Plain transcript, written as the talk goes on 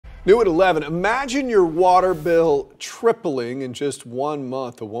New at 11, imagine your water bill tripling in just 1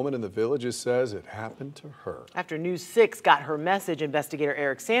 month. A woman in the Villages says it happened to her. After News 6 got her message, investigator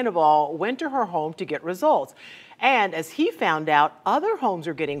Eric Sandoval went to her home to get results. And as he found out, other homes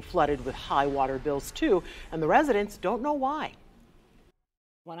are getting flooded with high water bills too, and the residents don't know why.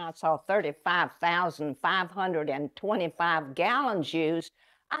 When I saw 35,525 gallons used,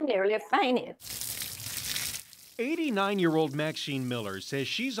 I nearly fainted. 89-year-old Maxine Miller says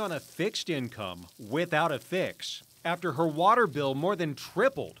she's on a fixed income without a fix after her water bill more than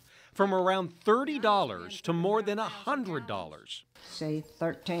tripled from around $30 to more than $100. See,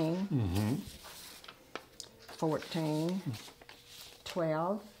 13, 14,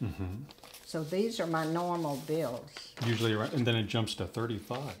 12. So these are my normal bills. Usually, and then it jumps to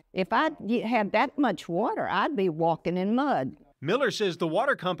 35. If I had that much water, I'd be walking in mud. Miller says the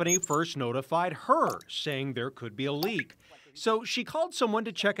water company first notified her, saying there could be a leak. So she called someone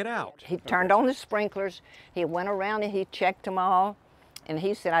to check it out. He turned on the sprinklers, he went around and he checked them all, and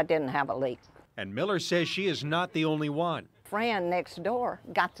he said I didn't have a leak. And Miller says she is not the only one. A friend next door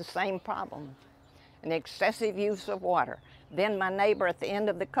got the same problem, an excessive use of water. Then my neighbor at the end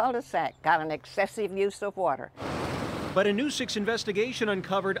of the cul-de-sac got an excessive use of water. But a News 6 investigation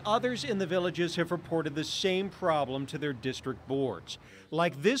uncovered others in the Villages have reported the same problem to their district boards,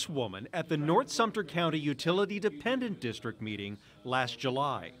 like this woman at the North Sumter County Utility Dependent District meeting last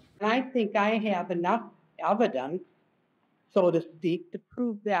July. I think I have enough evidence, so to speak, to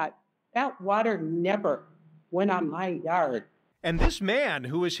prove that that water never went on my yard. And this man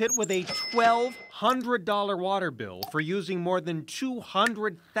who was hit with a $1,200 water bill for using more than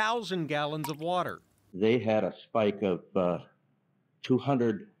 200,000 gallons of water. They had a spike of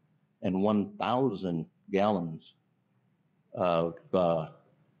 201,000 gallons of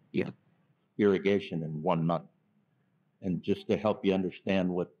irrigation in 1 month. And just to help you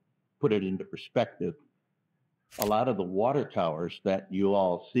understand put it into perspective, a lot of the water towers that you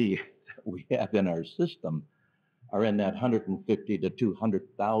all see that we have in our system are in that 150 to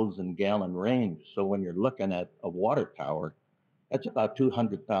 200,000 gallon range. So when you're looking at a water tower, that's about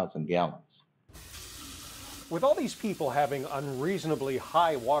 200,000 gallons. With all these people having unreasonably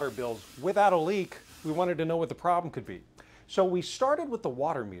high water bills without a leak, we wanted to know what the problem could be. So we started with the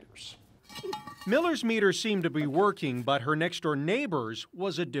water meters. Miller's meter seemed to be working, but her next-door neighbor's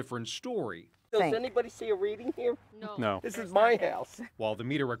was a different story. Does anybody see a reading here? No. This is my house. While the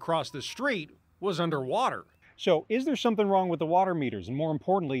meter across the street was underwater. So is there something wrong with the water meters? And more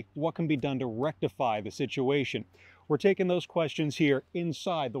importantly, what can be done to rectify the situation? We're taking those questions here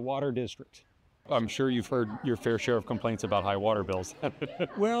inside the water district. I'm sure you've heard your fair share of complaints about high water bills.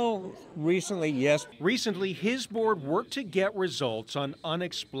 Well, recently, yes. Recently, his board worked to get results on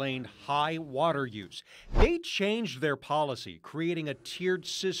unexplained high water use. They changed their policy, creating a tiered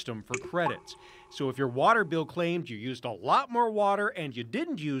system for credits. So if your water bill claimed you used a lot more water and you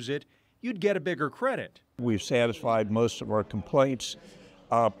didn't use it, you'd get a bigger credit. We've satisfied most of our complaints.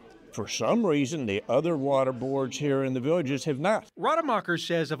 For some reason, the other water boards here in the Villages have not. Rademacher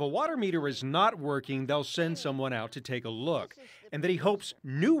says if a water meter is not working, they'll send someone out to take a look, and that he hopes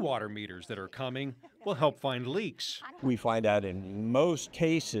new water meters that are coming will help find leaks. We find out in most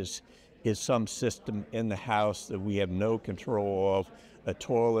cases is some system in the house that we have no control of, a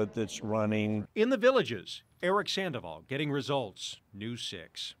toilet that's running. In the Villages, Eric Sandoval getting results, News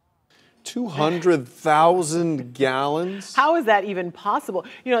 6. 200,000 gallons? How is that even possible?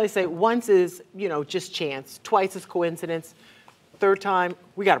 You know, they say once is, just chance, twice is coincidence, third time,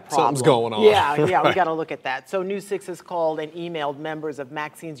 we got a problem. Something's going on. Yeah, we got to look at that. So News 6 has called and emailed members of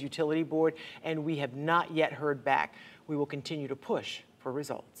Maxine's utility board, and we have not yet heard back. We will continue to push for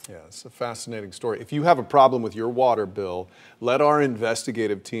results. Yeah, it's a fascinating story. If you have a problem with your water bill, let our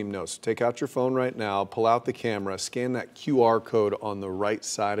investigative team know. So take out your phone right now, pull out the camera, scan that QR code on the right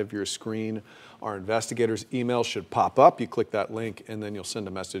side of your screen. Our investigators' email should pop up. You click that link and then you'll send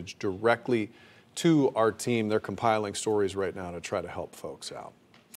a message directly to our team. They're compiling stories right now to try to help folks out.